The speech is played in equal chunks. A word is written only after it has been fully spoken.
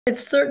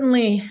It's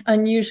certainly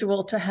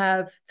unusual to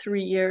have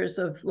 3 years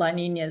of La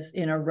Niñas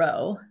in a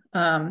row.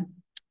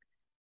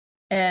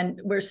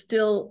 And we're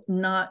still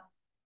not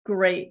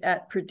great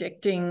at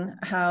predicting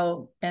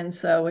how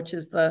ENSO, which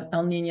is the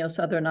El Nino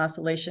Southern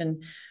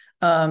Oscillation,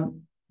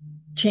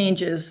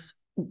 changes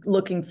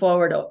looking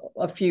forward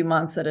a few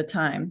months at a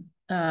time.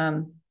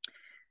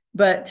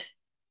 But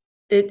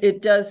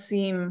it does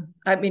seem,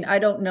 I mean, I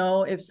don't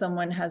know if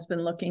someone has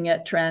been looking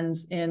at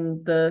trends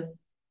in the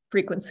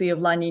frequency of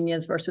La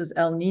Niñas versus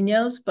El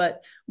Niños,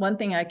 but one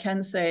thing I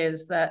can say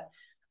is that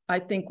I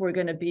think we're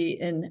going to be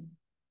in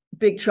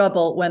big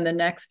trouble when the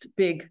next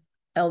big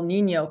El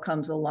Nino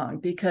comes along,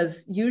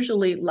 because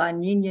usually La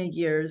Niña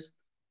years,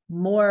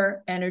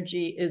 more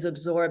energy is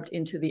absorbed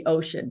into the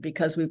ocean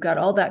because we've got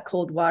all that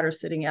cold water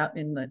sitting out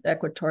in the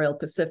equatorial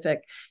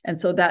Pacific. And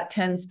so that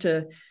tends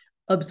to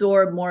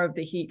absorb more of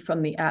the heat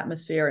from the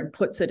atmosphere and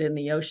puts it in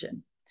the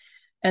ocean.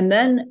 And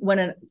then when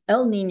an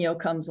El Nino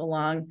comes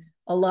along,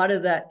 a lot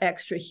of that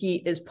extra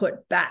heat is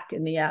put back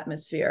in the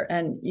atmosphere.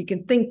 And you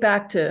can think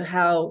back to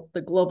how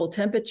the global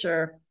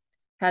temperature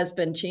has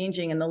been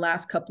changing in the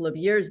last couple of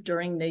years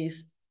during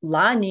these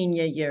La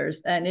Nina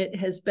years. And it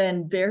has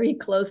been very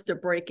close to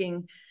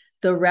breaking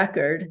the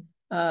record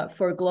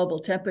for global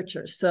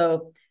temperature.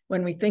 So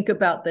when we think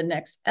about the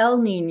next El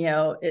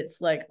Nino,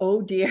 it's like,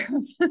 oh dear.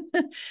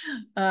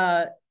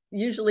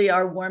 Usually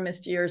our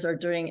warmest years are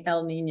during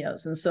El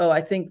Ninos. And so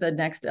I think the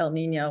next El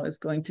Nino is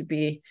going to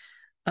be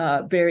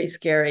very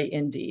scary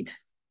indeed.